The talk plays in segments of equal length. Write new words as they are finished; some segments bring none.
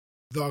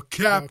The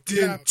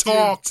Captain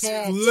Talks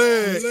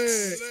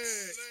Flicks.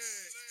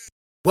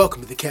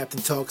 Welcome to the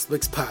Captain Talks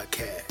Flicks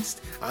podcast.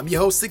 I'm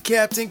your host, the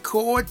Captain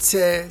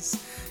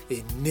Cortez,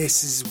 and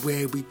this is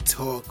where we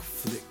talk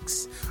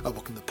flicks.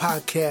 Welcome to the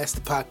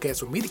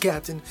podcast where me, the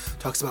Captain,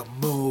 talks about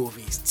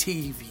movies,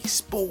 TV,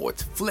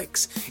 sports,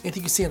 flicks,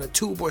 anything you see on a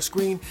tube or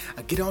screen.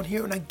 I get on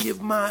here and I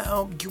give my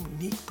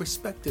unique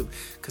perspective,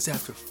 because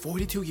after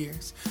 42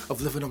 years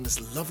of living on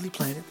this lovely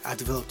planet, I've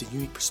developed a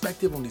unique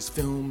perspective on these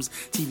films,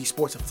 TV,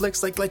 sports, and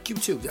flicks, like you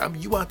too. I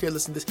mean, you out there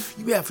listening to this,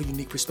 you have a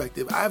unique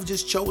perspective. I've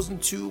just chosen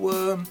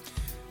to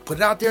put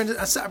it out there in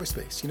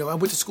cyberspace. You know, I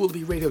went to school to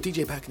be a radio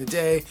DJ back in the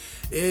day,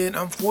 and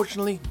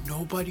unfortunately,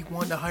 nobody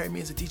wanted to hire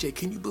me as a DJ.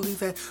 Can you believe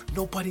that?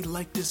 Nobody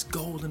liked this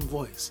golden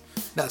voice.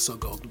 Not so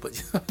golden,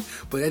 but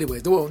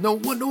anyways, no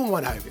one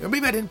wanted to hire me. Or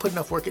maybe I didn't put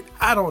enough work in.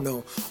 I don't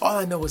know. All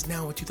I know is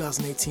now in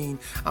 2018,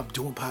 I'm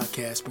doing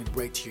podcasts, bringing it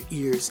right to your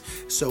ears.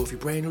 So if you're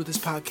brand new to this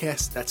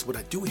podcast, that's what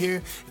I do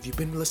here. If you've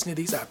been listening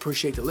to these, I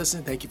appreciate the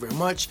listen. Thank you very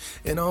much.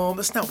 And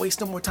let's not waste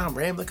no more time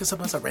rambling, because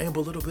sometimes I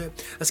ramble a little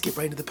bit. Let's get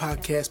right into the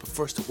podcast. But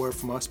first, a word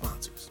from our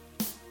sponsors.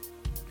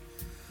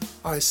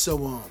 All right,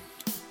 so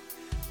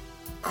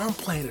on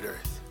planet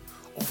Earth,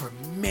 over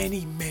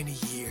many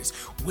years,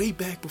 way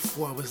back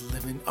before I was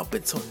living, up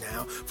until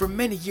now, for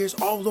many years,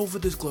 all over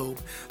this globe,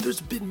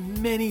 there's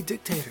been many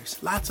dictators,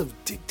 lots of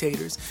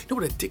dictators. You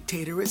know what a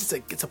dictator is?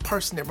 It's a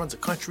person that runs a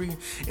country,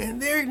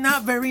 and they're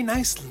not very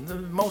nice.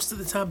 Most of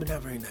the time, they're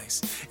not very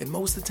nice, and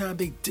most of the time,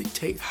 they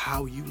dictate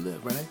how you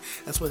live, right?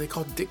 That's why they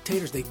call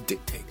dictators. They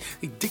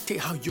dictate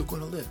how you're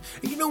going to live.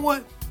 And you know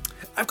what?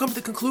 I've come to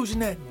the conclusion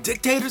that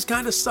dictators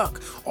kind of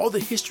suck. All the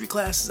history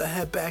classes I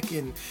had back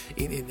in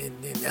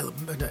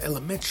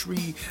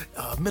elementary,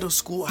 middle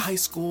school, high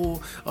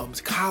school,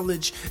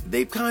 college,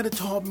 they've kind of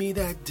taught me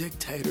that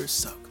dictators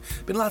suck.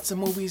 Been lots of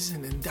movies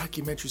and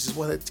documentaries as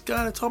well that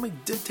kind of taught me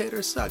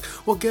dictators suck.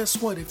 Well,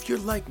 guess what? If you're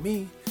like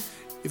me,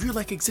 if you're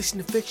like existing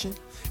in fiction,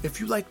 if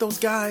you like those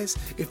guys,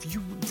 if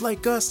you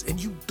like us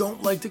and you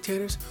don't like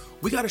dictators,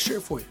 we got a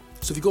shirt for you.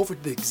 So if you go over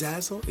to the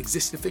Zazzle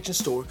Existing Fiction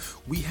store,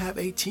 we have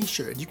a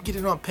t-shirt, and you can get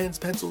it on pens,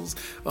 pencils,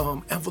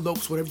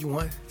 envelopes, whatever you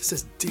want. It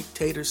says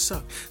dictators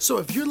suck. So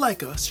if you're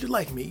like us, you're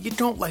like me, you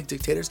don't like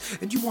dictators,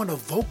 and you want to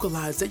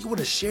vocalize that, you want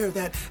to share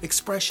that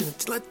expression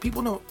to let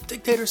people know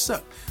dictators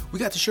suck, we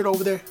got the shirt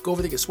over there. Go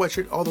over there, get a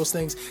sweatshirt, all those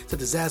things. It's at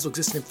the Zazzle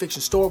Existing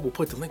Fiction store. We'll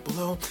put the link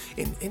below,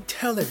 and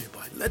tell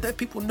everybody, let that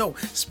people know,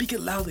 speak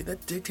it loudly,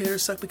 that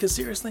dictators suck, because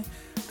seriously,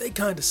 they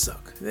kind of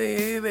suck.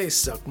 They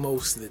suck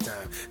most of the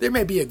time. There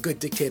may be a good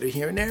dictator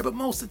here and there, but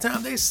most of the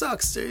time they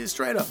suck.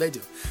 Straight up, they do.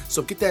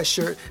 So get that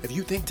shirt if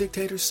you think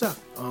dictators suck.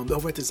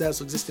 Over at the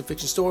Zazzle Existing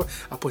Fiction store.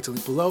 I'll put the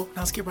link below.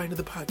 Now let's get right into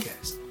the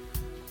podcast.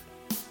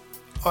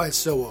 All right,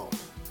 so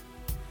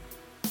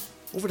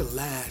over the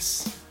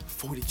last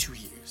 42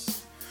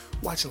 years,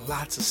 watching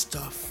lots of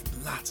stuff.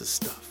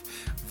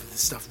 The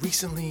stuff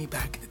recently,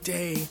 back in the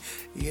day.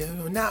 You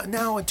know,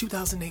 now in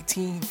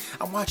 2018,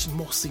 I'm watching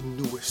mostly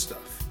newer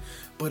stuff.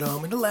 But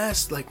in the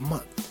last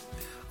month,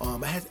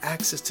 I had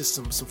access to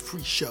some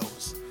free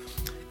shows,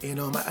 and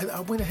I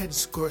went ahead and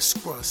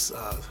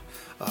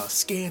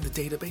scanned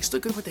the database,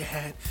 looked at what they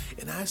had,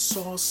 and I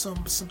saw some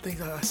things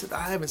that I said,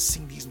 I haven't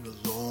seen these in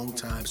a long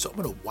time, so I'm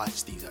gonna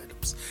watch these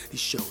items, these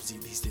shows,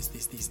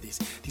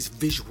 these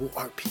visual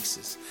art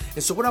pieces.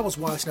 And so what I was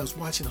watching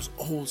those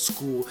old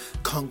school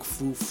kung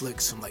fu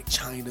flicks from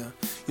China.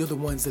 You know, the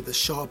ones that the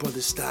Shaw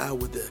Brothers style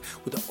with the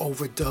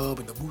overdub,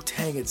 and the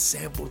Wu-Tang had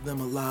sampled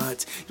them a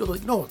lot. You know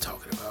what I'm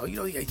talking about. You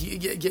know,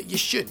 you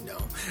should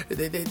know.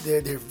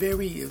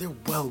 They're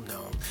well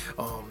known.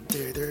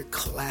 They're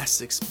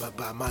classics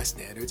by my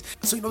standards.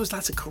 So there's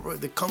lots of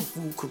the kung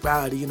fu,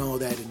 karate, and all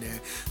that in there.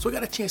 So I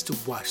got a chance to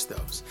watch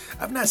those.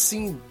 I've not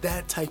seen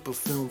that type of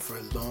film for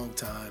a long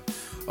time.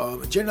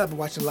 Generally, I've been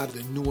watching a lot of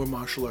the newer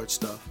martial arts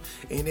stuff,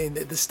 and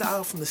the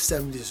style from the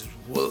 70s is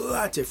a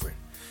lot different.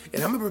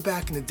 And I remember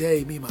back in the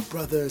day, me and my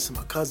brothers and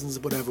my cousins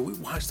and whatever, we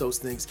watched those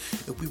things,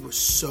 and we were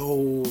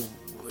so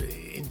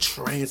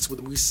entranced with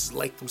them. We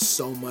liked them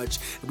so much,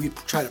 and we'd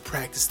try to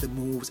practice the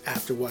moves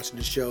after watching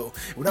the show.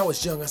 When I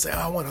was young, I said,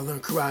 I want to learn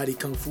karate,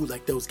 kung fu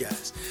like those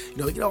guys.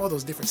 You get all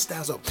those different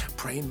styles,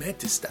 praying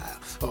mantis style,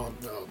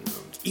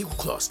 eagle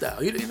claw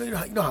style. You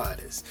know how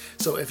it is.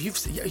 So if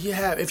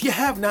you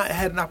have not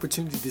had an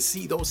opportunity to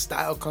see those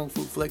style kung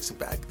fu flicks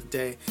back in the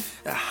day,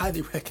 I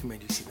highly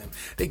recommend you see them.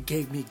 They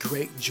gave me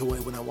great joy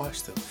when I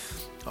watched them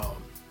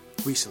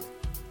recently.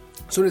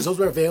 So those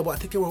were available. I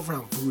think they were over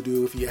on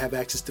Vudu. If you have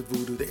access to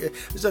Vudu,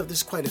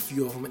 there's quite a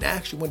few of them. And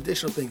actually, one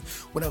additional thing,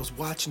 when I was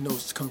watching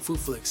those kung fu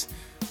flicks,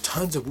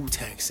 tons of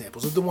Wu-Tang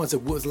samples. A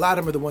lot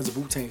of them are the ones that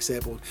Wu-Tang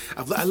sampled.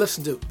 I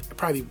listened to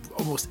probably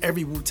almost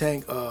every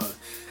Wu-Tang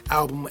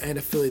album and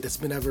affiliate that's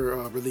been ever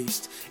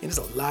released, and there's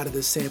a lot of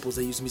the samples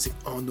they use music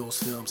on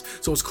those films.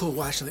 So it's cool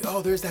watching.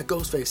 There's that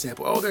Ghostface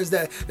sample. There's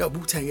that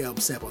Wu-Tang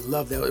album sample. I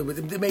love that.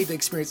 It made the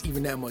experience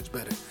even that much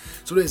better.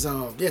 So there's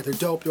they're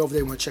dope. You're over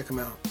there. Want to check them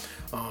out.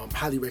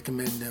 Highly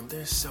recommend them.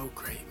 They're so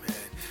great, man.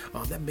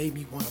 that made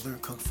me want to learn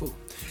Kung Fu.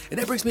 And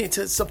that brings me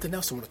into something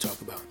else I want to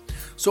talk about.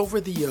 So over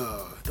the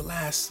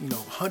last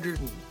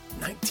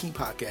 119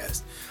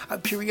 podcasts, I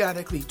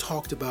periodically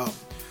talked about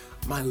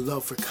my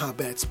love for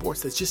combat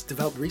sports that's just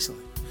developed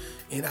recently.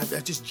 And I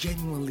just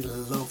genuinely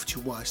love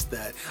to watch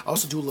that. I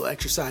also do a little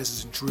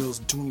exercises and drills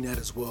doing that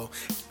as well.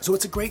 So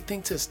it's a great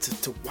thing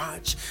to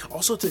watch.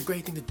 Also, it's a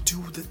great thing to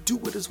do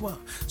it as well.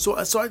 So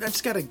I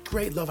just got a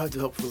great love I've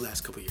developed for the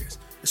last couple of years.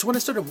 So when I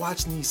started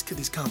watching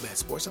these combat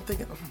sports, I'm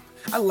thinking,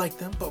 I like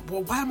them, but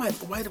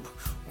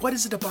what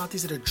is it about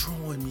these that are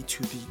drawing me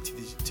to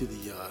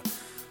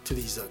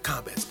these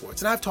combat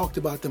sports? And I've talked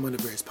about them on the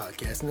various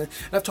podcasts, and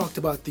I've talked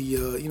about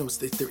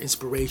they're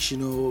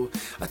inspirational.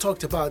 I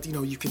talked about they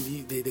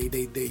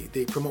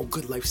promote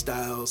good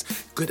lifestyles,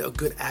 good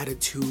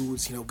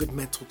attitudes, good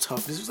mental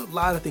toughness. There's a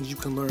lot of things you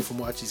can learn from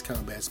watching these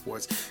combat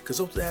sports, because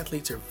those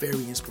athletes are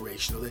very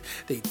inspirational.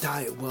 They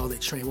diet well, they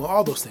train well,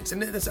 all those things.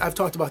 And I've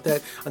talked about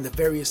that on the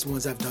various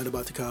ones I've done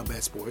about the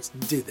combat sports.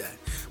 Did that,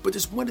 but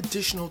there's one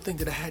additional thing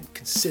that I hadn't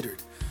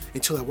considered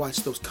until I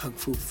watched those Kung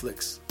Fu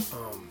flicks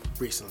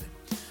recently.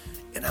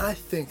 And I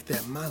think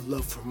that my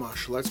love for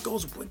martial arts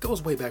goes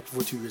way back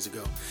before 2 years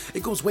ago.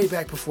 It goes way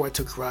back before I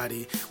took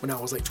karate when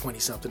I was like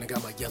 20-something and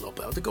got my yellow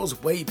belt. It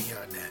goes way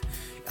beyond that.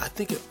 I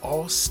think it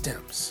all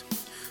stems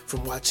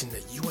from watching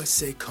the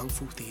USA Kung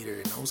Fu Theater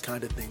and those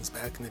kind of things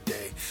back in the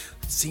day,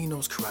 seeing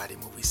those karate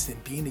movies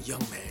and being a young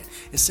man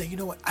and saying, you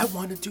know what, I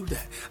want to do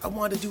that. I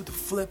want to do the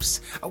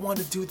flips. I want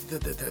to do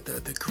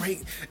the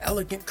great,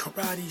 elegant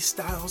karate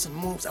styles and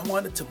moves. I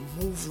wanted to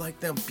move like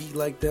them, be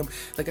like them.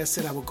 Like I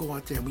said, I would go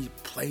out there and we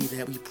play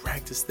that, we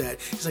practice that.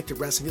 It's like the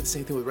wrestling, did the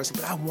same thing with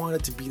wrestling, but I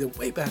wanted to be them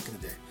way back in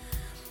the day.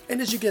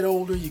 And as you get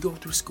older, you go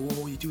through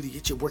school, you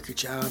work your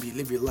job, you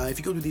live your life,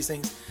 you go through these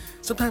things.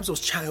 Sometimes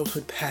those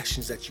childhood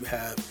passions that you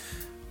have,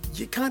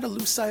 you kind of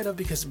lose sight of,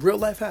 because real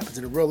life happens.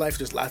 And in real life,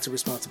 there's lots of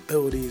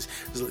responsibilities.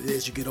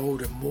 As you get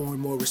older, more and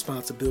more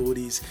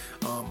responsibilities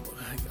are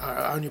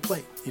on your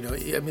plate.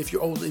 If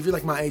you're older, if you're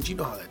like my age, you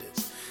know how that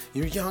is.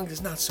 You're young,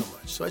 there's not so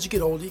much. So as you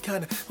get older,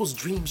 those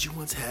dreams you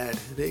once had,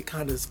 they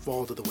kind of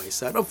fall to the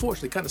wayside.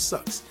 Unfortunately, it kind of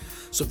sucks.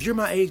 So if you're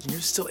my age and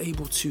you're still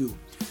able to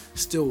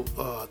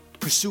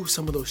pursue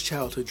some of those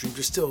childhood dreams,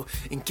 you're still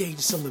engaged in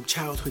some of them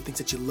childhood things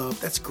that you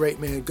love, that's great,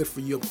 man. Good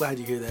for you. I'm glad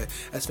you hear that.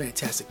 That's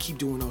fantastic. Keep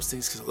doing those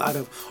things, because a lot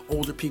of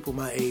older people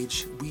my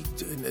age,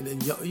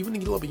 and even a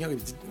little bit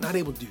younger, not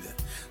able to do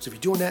that. So if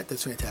you're doing that,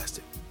 that's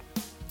fantastic.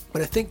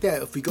 But I think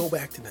that if we go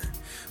back to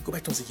when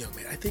I was a young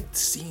man, I think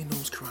seeing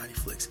those karate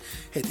flicks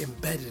had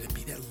embedded in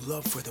me that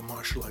love for the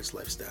martial arts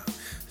lifestyle.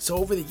 So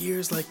over the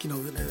years, when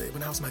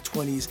I was in my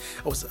 20s,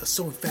 I was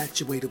so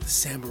infatuated with the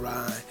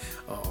samurai.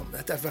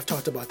 I've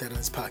talked about that on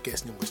this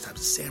podcast numerous times.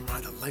 The samurai,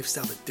 the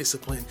lifestyle, the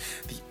discipline,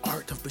 the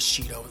art of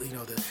Bushido,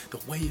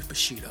 the way of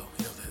Bushido,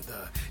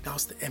 now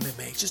it's the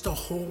MMA, just the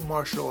whole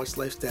martial arts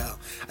lifestyle,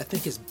 I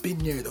think has been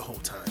there the whole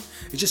time.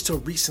 It's just so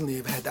recently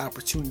I've had the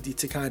opportunity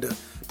to kind of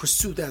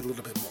pursue that a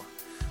little bit more.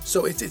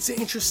 So it's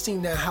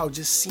interesting now how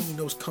just seeing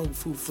those Kung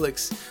Fu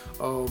flicks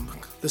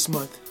this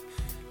month,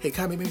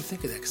 kind of made me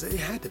think of that, because it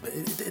had to be.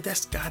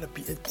 That's got to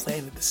be, it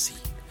planted the seed.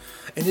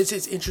 And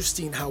it's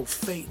interesting how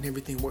fate and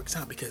everything works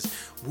out, because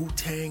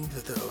Wu-Tang,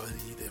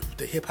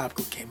 the hip-hop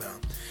group came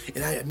out,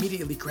 and I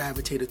immediately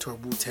gravitated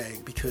toward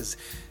Wu-Tang because,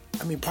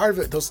 part of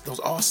it, those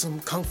awesome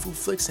Kung Fu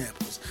flick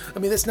samples.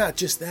 That's not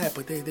just that,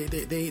 but they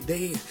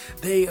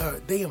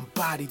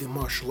embody the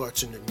martial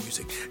arts in their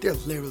music. They're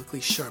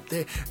lyrically sharp.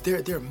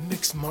 They're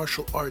mixed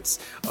martial arts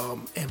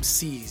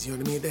MCs. You know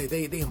what I mean?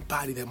 They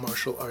embody that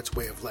martial arts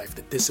way of life,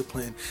 the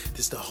discipline,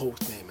 the whole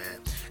thing, man.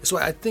 So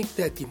I think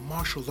that the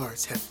martial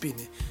arts have been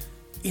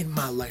in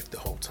my life the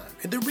whole time.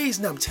 And the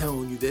reason I'm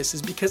telling you this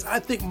is because I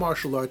think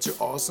martial arts are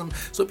awesome.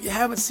 So if you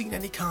haven't seen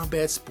any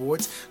combat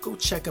sports, go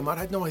check them out.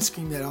 I know I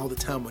scream that all the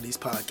time on these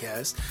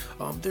podcasts.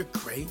 They're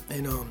great.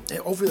 And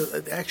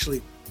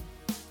actually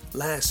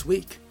last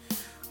week,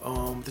 there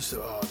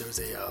was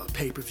a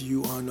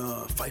pay-per-view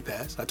on Fight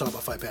Pass. I talk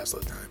about Fight Pass all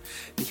the time.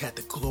 They had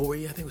the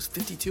Glory, I think it was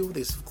 52.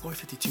 There's Glory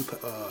 52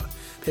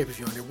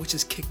 pay-per-view on there, which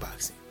is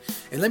kickboxing.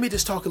 And let me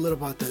just talk a little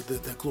about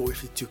the Glory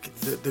 52,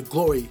 the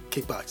Glory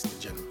kickboxing in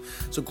general.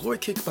 So Glory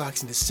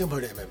kickboxing is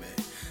similar to MMA.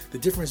 The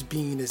difference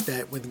being is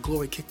that when the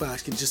Glory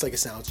kickboxing, just like it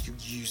sounds, you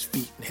use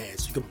feet and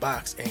hands. You can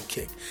box and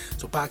kick.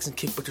 So box and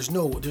kick, but there's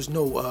no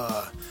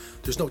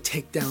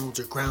takedowns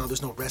or ground.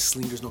 There's no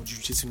wrestling. There's no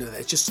jiu-jitsu. None of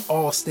that. It's just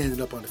all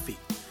standing up on the feet.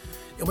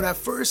 And when I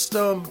first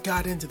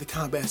got into the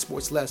combat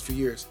sports the last few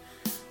years,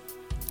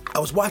 I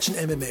was watching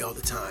MMA all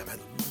the time. I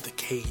loved the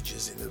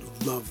cages and I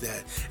loved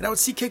that. And I would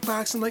see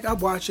kickboxing, like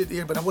I'd watch it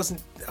there, but I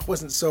wasn't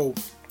so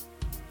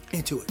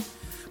into it.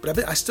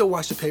 But I still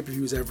watch the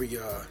pay-per-views all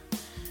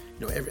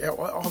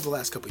the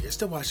last couple of years.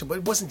 Still watching, but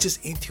it wasn't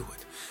just into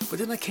it. But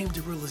then I came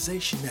to the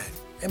realization that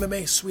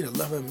MMA is sweet. I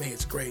love MMA.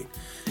 It's great.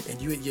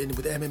 And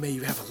with MMA,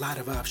 you have a lot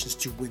of options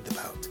to win the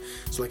bout.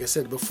 So like I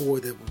said before,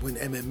 when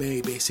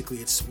MMA, basically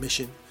it's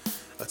submission,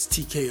 it's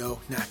TKO,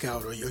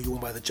 knockout, or you win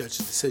by the judge's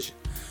decision.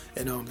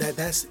 And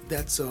that's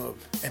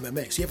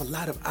MMA. So you have a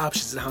lot of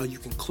options in how you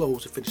can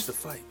close or finish the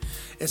fight.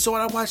 And so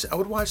I would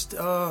watch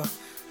the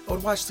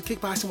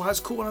kickboxing while it's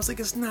cool, and I was like,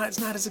 it's not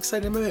as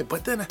exciting as MMA.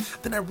 But then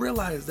I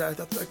realized that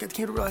I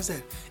came to realize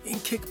that in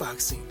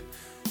kickboxing,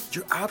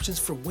 your options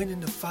for winning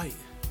the fight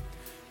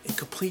and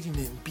completing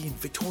it and being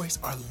victorious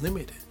are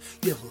limited.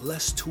 You have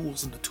less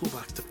tools in the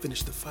toolbox to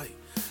finish the fight.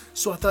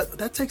 So I thought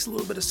that takes a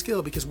little bit of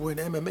skill, because where in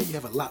MMA you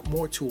have a lot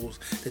more tools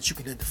that you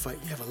can end the fight.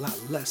 You have a lot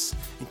less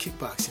in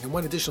kickboxing. And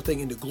one additional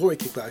thing in the Glory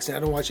kickboxing, I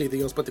don't watch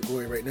anything else but the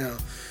Glory right now.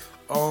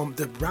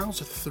 The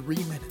rounds are 3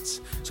 minutes.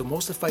 So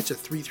most of the fights are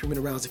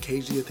 3-minute rounds.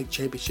 Occasionally I think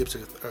championships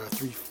are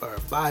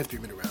 5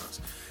 3-minute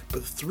rounds.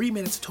 But 3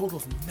 minutes, a total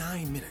of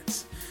 9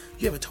 minutes.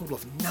 You have a total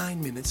of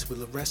 9 minutes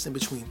with a rest in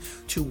between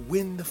to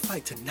win the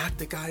fight, to knock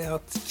the guy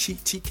out, to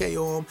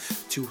TKO him,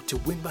 to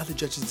win by the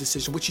judge's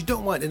decision, which you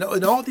don't want. In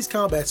all these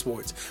combat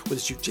sports, whether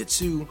it's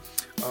jiu-jitsu,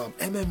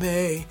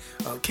 MMA,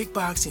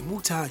 kickboxing,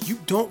 Muay Thai, you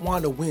don't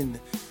want to win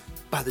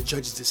by the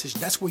judge's decision.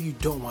 That's where you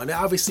don't want it.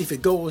 Obviously, if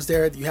it goes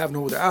there, you have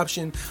no other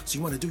option, so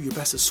you want to do your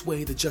best to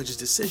sway the judge's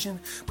decision.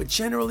 But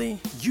generally,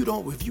 you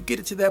don't. If you get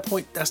it to that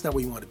point, that's not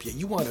where you want to be.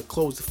 You want to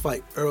close the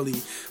fight early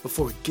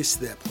before it gets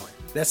to that point.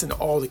 That's in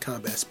all the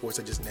combat sports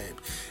I just named.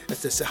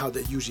 That's just how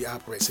they usually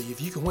operate. So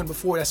if you can win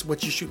before, that's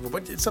what you're shooting for.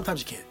 But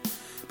sometimes you can't.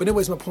 But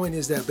anyways, my point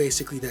is that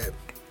basically that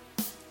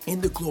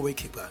in the Glory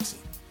kickboxing,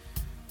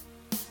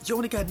 you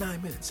only got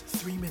 9 minutes,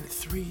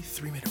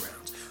 3-minute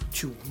rounds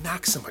to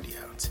knock somebody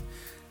out,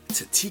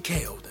 to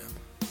TKO them,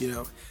 you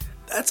know.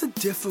 That's a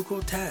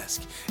difficult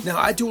task. Now,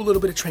 I do a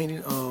little bit of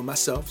training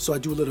myself, so I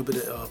do a little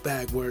bit of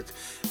bag work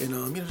and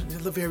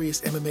the various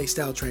MMA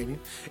style training.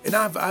 And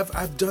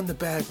I've done the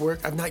bag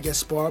work. I've not yet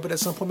sparred, but at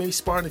some point maybe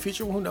spar in the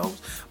future. Well, who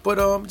knows? But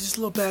just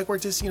a little bag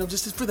work, just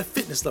for the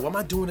fitness level. I'm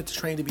not doing it to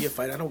train to be a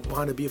fighter. I don't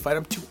want to be a fighter.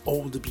 I'm too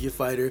old to be a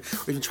fighter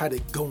or even try to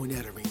go in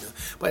that arena.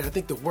 But I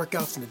think the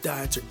workouts and the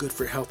diets are good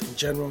for health in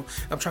general.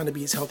 I'm trying to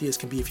be as healthy as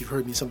can be. If you've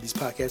heard me in some of these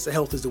podcasts, the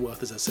health is the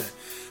wealth, as I said.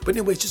 But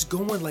anyways, just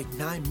going like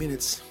 9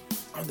 minutes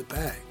on the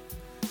bag.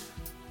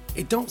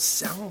 It don't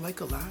sound like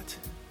a lot,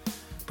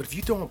 but if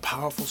you're throwing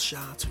powerful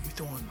shots or you're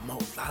throwing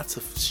lots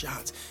of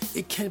shots,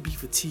 it can be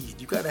fatigued.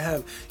 You gotta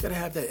have that,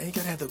 and you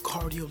gotta have the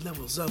cardio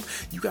levels up.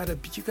 You gotta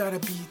be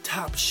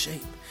top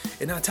shape.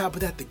 And on top of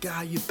that, the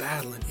guy you're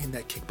battling in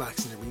that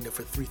kickboxing arena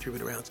for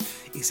 3-minute rounds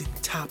is in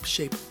top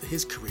shape of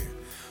his career.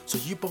 So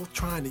you both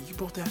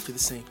after the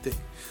same thing.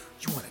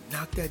 You want to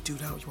knock that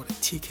dude out. You want to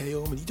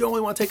TKO him. And you don't only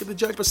want to take it to the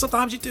judge, but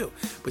sometimes you do.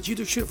 But you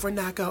do shoot for a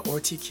knockout or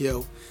a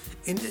TKO.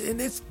 And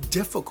it's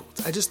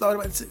difficult. I just thought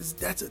about it.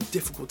 That's a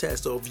difficult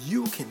task. So if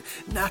you can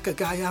knock a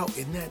guy out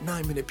in that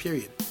 9-minute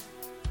period,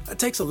 it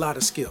takes a lot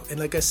of skill. And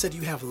like I said,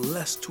 you have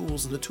less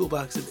tools in the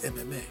toolbox than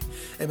MMA.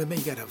 MMA,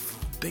 you got a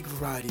big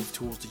variety of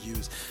tools to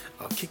use.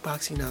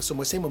 Kickboxing, not so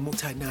much. Same with Muay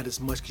Thai, not as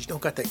much, because you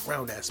don't got that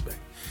ground aspect.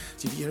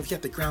 So if you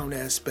got the ground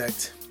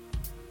aspect,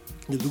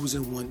 you're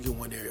losing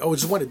one area. Oh,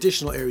 just one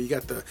additional area. You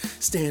got the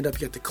stand up,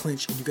 you got the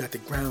clinch, and you got the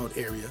ground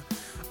area.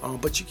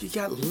 But you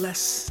got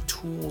less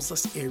tools,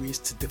 less areas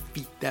to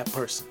defeat that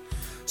person.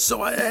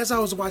 So as I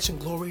was watching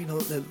Glory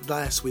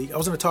last week, I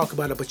was going to talk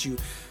about it, but you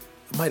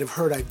might have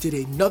heard I did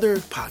another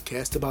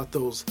podcast about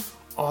those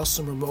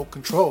awesome remote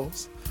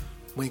controls.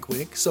 Wink,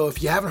 wink. So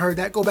if you haven't heard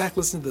that, go back,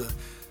 listen to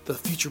the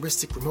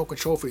futuristic remote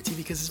control for your TV,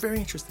 because it's very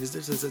interesting.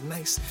 There's a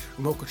nice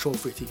remote control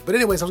for your TV. But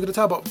anyways, I was going to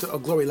talk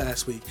about Glory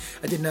last week.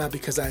 I did not,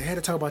 because I had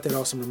to talk about that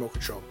awesome remote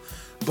control.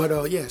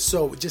 But yeah,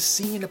 so just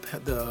seeing the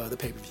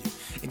pay-per-view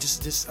and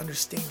just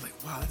understanding, like,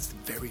 wow, that's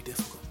very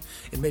difficult.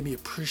 It made me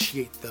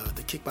appreciate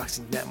the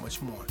kickboxing that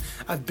much more.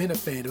 I've been a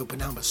fan of it, but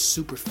now I'm a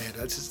super fan of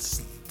it.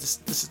 This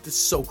is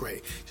so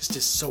great.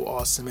 Just so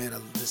awesome, man.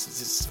 This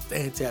is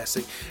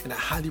fantastic. And I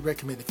highly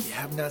recommend, if you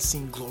have not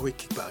seen Glory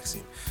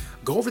Kickboxing,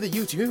 go over to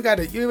YouTube. You even got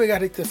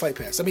to get the Fight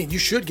Pass. I mean, you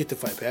should get the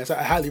Fight Pass.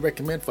 I highly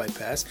recommend Fight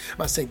Pass. I'm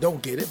not saying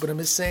don't get it, but I'm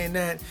just saying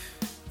that,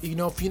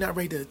 if you're not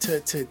ready to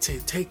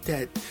take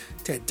that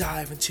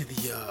dive into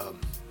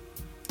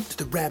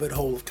the rabbit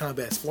hole of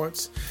combat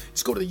sports,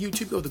 just go to the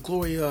YouTube, go to the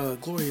Glory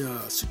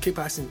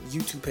Kickboxing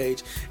YouTube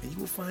page, and you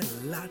will find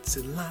lots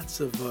and lots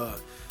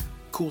of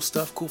cool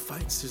stuff, cool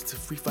fights. There's the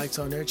free fights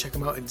on there. Check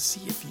them out and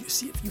see if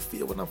you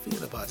feel what I'm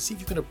feeling about it. See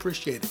if you can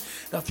appreciate it.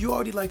 Now, if you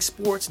already like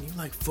sports and you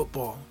like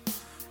football,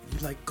 you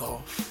like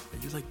golf, or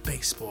you like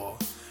baseball,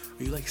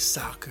 or you like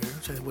soccer, I'm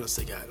trying to think what else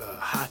they got,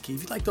 hockey.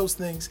 If you like those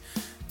things,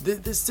 they're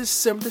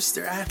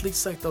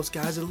athletes like those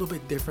guys. Are a little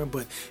bit different,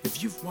 but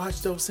if you've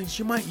watched those things,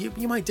 you might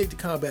dig the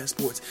combat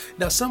sports.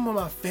 Now, some of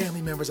my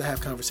family members I have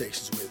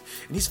conversations with,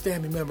 and these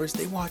family members,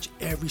 they watch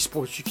every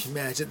sport you can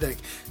imagine, like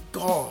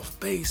golf,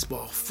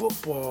 baseball,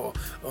 football,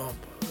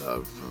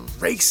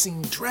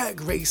 racing,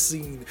 drag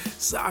racing,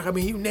 soccer. I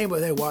mean, you name it,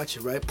 they watch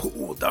it, right?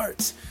 Pool,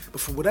 darts.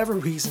 But for whatever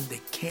reason,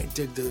 they can't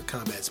dig the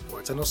combat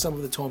sports. I know some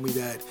of them told me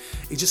that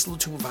it's just a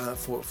little too violent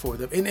for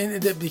them.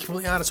 And to be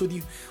completely honest with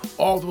you,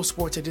 all those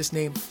sports I just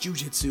named,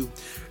 jiu-jitsu,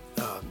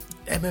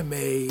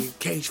 MMA,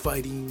 cage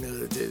fighting,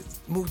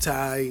 Muay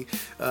Thai,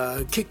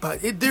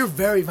 kickboxing. They're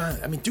very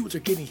violent. I mean, dudes are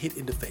getting hit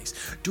in the face.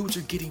 Dudes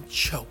are getting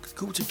choked.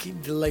 Dudes are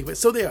getting delayed.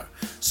 So they are.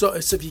 So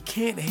if you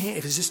can't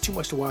if it's just too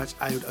much to watch,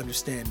 I would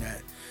understand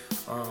that.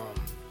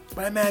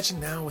 But I imagine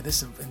now in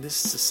this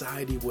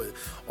society with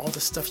all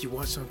the stuff you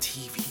watch on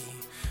TV,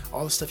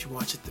 all the stuff you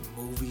watch at the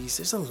movies,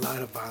 there's a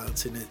lot of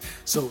violence in it.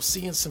 So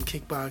seeing some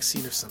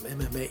kickboxing or some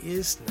MMA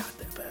is not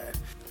that bad.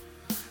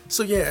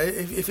 So yeah,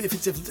 if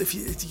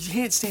you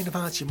can't stand the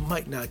violence, you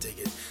might not dig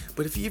it.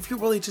 But if you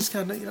really just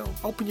kind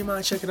of open your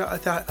mind, check it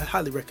out, I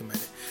highly recommend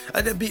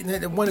it.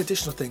 And one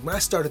additional thing, when I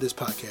started this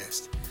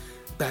podcast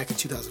back in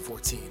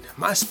 2014,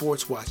 my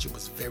sports watching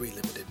was very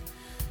limited.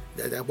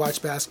 I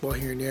watched basketball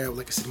here and there,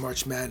 like I said,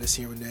 March Madness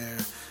here and there.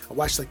 I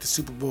watched like the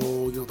Super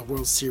Bowl, the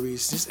World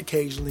Series, just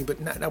occasionally, but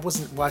I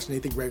wasn't watching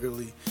anything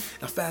regularly.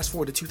 Now fast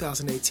forward to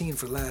 2018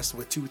 for the last,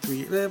 probably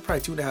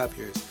 2.5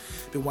 years.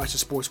 Been watching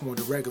sports more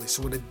than regularly.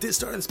 So when I did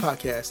start this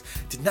podcast,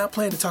 did not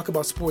plan to talk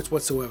about sports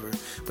whatsoever.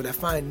 But I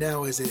find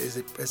now as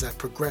I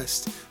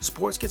progressed,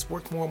 sports gets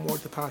worked more and more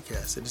with the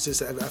podcast. And it's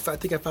just, I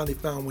think I finally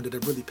found one that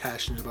I'm really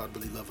passionate about and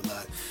really love a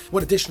lot.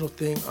 One additional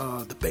thing,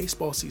 the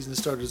baseball season has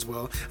started as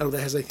well. I know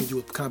that has anything to do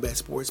with combat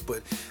sports,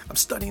 but I'm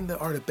studying the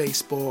art of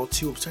baseball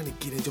too. I'm trying to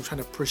get into it, I'm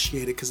trying to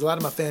appreciate it, because a lot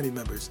of my family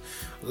members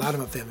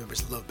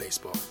love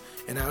baseball.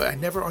 And I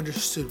never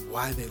understood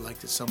why they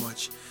liked it so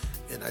much.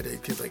 And I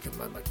did, like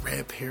my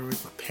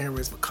grandparents, my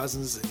parents, my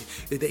cousins,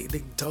 they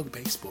dug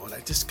baseball, and I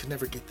just could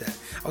never get that.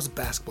 I was a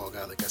basketball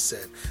guy, like I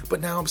said,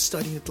 but now I'm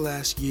studying it the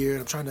last year,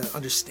 and I'm trying to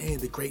understand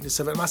the greatness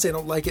of it. I'm not saying I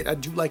don't like it. I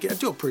do like it. I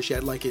do appreciate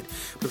it. I like it,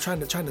 but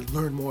I'm trying to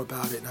learn more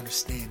about it and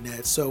understand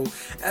that. So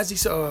as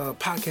these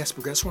podcasts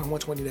progress, we're on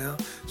 120 now.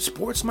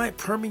 Sports might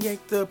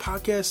permeate the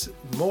podcast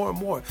more and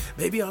more.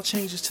 Maybe I'll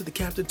change this to the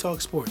Captain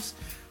Talk Sports.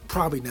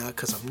 Probably not,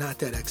 because I'm not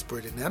that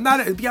expert in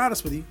it. To be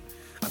honest with you,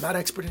 I'm not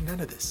expert in none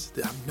of this.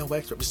 I'm no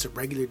expert. I'm just a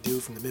regular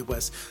dude from the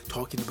Midwest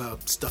talking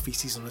about stuff he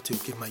sees on the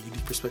tube, giving my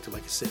unique perspective,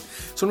 like I said.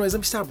 So anyways, let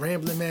me stop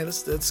rambling, man.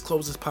 Let's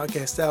close this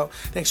podcast out.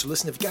 Thanks for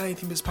listening. If you got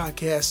anything from this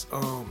podcast,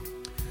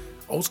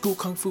 old school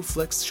Kung Fu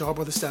flicks, Shaw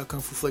Brothers style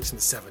Kung Fu flicks in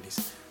the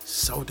 70s.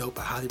 So dope.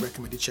 I highly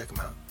recommend you check them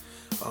out.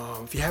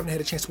 If you haven't had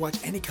a chance to watch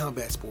any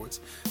combat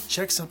sports,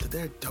 check something.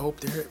 They're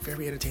dope. They're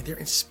very entertaining. They're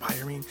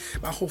inspiring.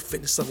 My whole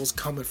fitness level is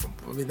coming from,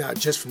 not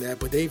just from that,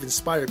 but they've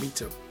inspired me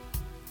to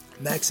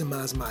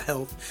maximize my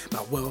health,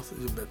 my wealth,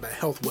 my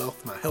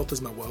health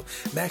is my wealth,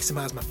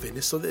 maximize my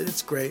fitness, so that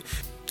it's great.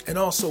 And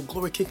also,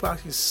 Glory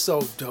Kickboxing is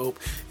so dope.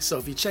 So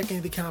if you check any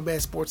of the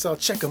combat sports out,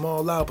 check them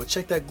all out. But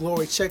check that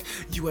Glory, check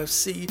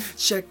UFC,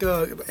 check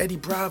Eddie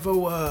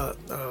Bravo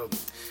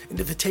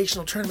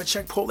Invitational Tournament,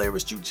 check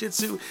Polaris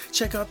Jiu-Jitsu,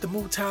 check out the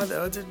Muay Thai.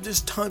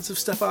 There's tons of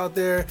stuff out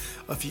there.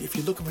 If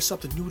you're looking for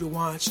something new to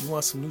watch, you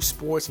want some new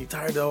sports, and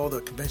you're tired of all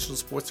the conventional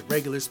sports, the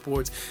regular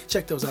sports,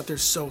 check those out. They're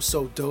so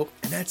dope.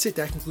 And that's it.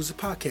 That concludes the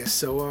podcast.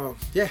 So,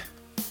 yeah.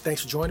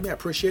 Thanks for joining me. I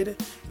appreciate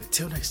it. And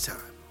until next time,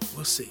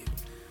 we'll see you.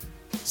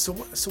 So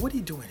what are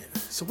you doing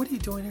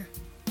here?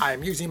 I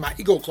am using my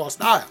Eagle Claw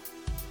style.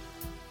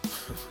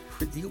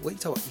 What are you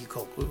talking about,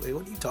 Eagle? What are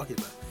you talking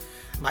about?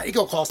 My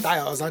Eagle Claw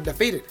style is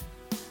undefeated.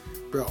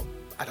 Bro,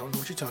 I don't know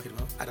what you're talking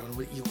about. I don't know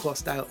what Eagle Claw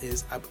style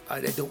is.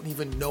 I don't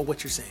even know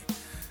what you're saying.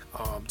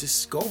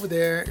 Just go over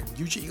there and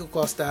use your Eagle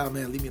Claw style,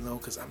 man. Leave me alone,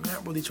 because I'm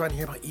not really trying to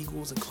hear about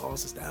eagles and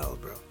claws and styles,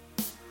 bro.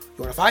 You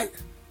want to fight?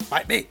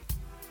 Fight me.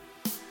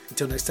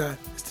 Until next time,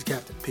 it's the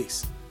Captain.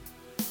 Peace.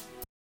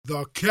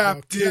 The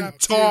Captain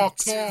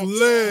Talks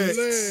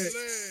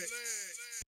Flicks.